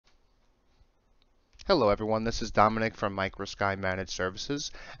Hello everyone, this is Dominic from MicroSky Managed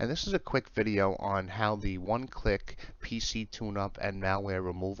Services, and this is a quick video on how the one-click PC Tuneup and malware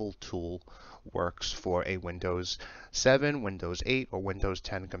removal tool works for a Windows 7, Windows 8, or Windows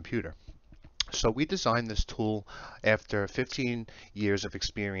 10 computer. So we designed this tool after 15 years of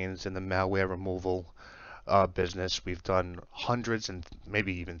experience in the malware removal business. We've done hundreds and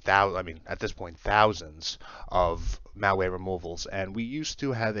maybe even at this point, thousands of malware removals. And we used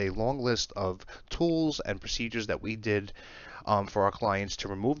to have a long list of tools and procedures that we did for our clients to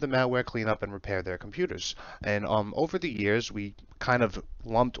remove the malware, clean up, and repair their computers. And over the years, we kind of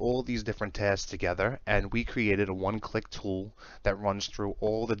lumped all these different tasks together, and we created a one-click tool that runs through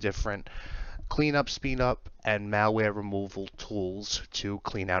all the different cleanup, speed up, and malware removal tools to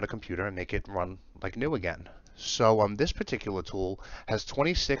clean out a computer and make it run like new again. So this particular tool has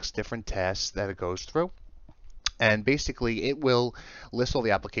 26 different tasks that it goes through. And basically, it will list all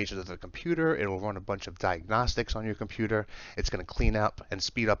the applications of the computer. It will run a bunch of diagnostics on your computer. It's going to clean up and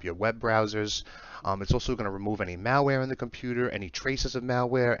speed up your web browsers. It's also going to remove any malware in the computer, any traces of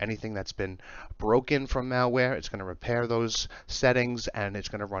malware, anything that's been broken from malware. It's going to repair those settings, and it's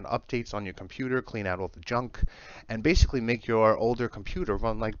going to run updates on your computer, clean out all the junk, and basically make your older computer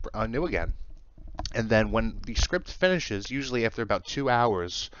run like new again. And then when the script finishes, usually after about 2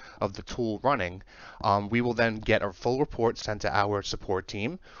 hours of the tool running, we will then get a full report sent to our support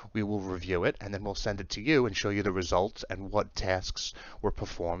team. We will review it, and then we'll send it to you and show you the results and what tasks were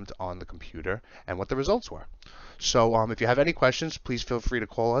performed on the computer and what the results were. So if you have any questions, please feel free to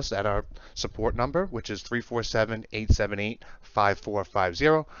call us at our support number, which is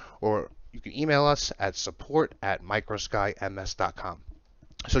 347-878-5450, or you can email us at support@microskyms.com.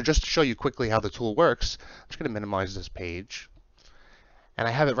 So just to show you quickly how the tool works, I'm just going to minimize this page. And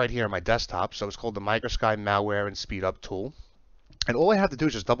I have it right here on my desktop. So it's called the MicroSky Malware and Speed Up tool. And all I have to do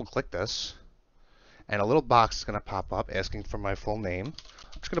is just double click this. And a little box is going to pop up asking for my full name. I'm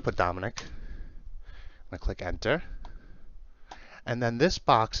just going to put Dominic. I'm going to click enter. And then this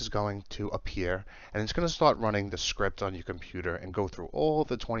box is going to appear, and it's going to start running the script on your computer and go through all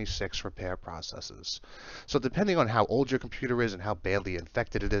the 26 repair processes. So depending on how old your computer is and how badly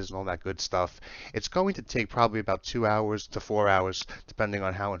infected it is and all that good stuff, it's going to take probably about 2 hours to 4 hours, depending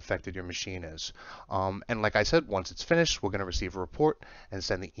on how infected your machine is. And like I said, once it's finished, we're going to receive a report and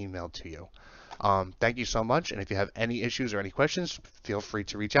send the email to you. Thank you so much, and if you have any issues or any questions, feel free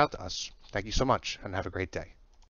to reach out to us. Thank you so much, and have a great day.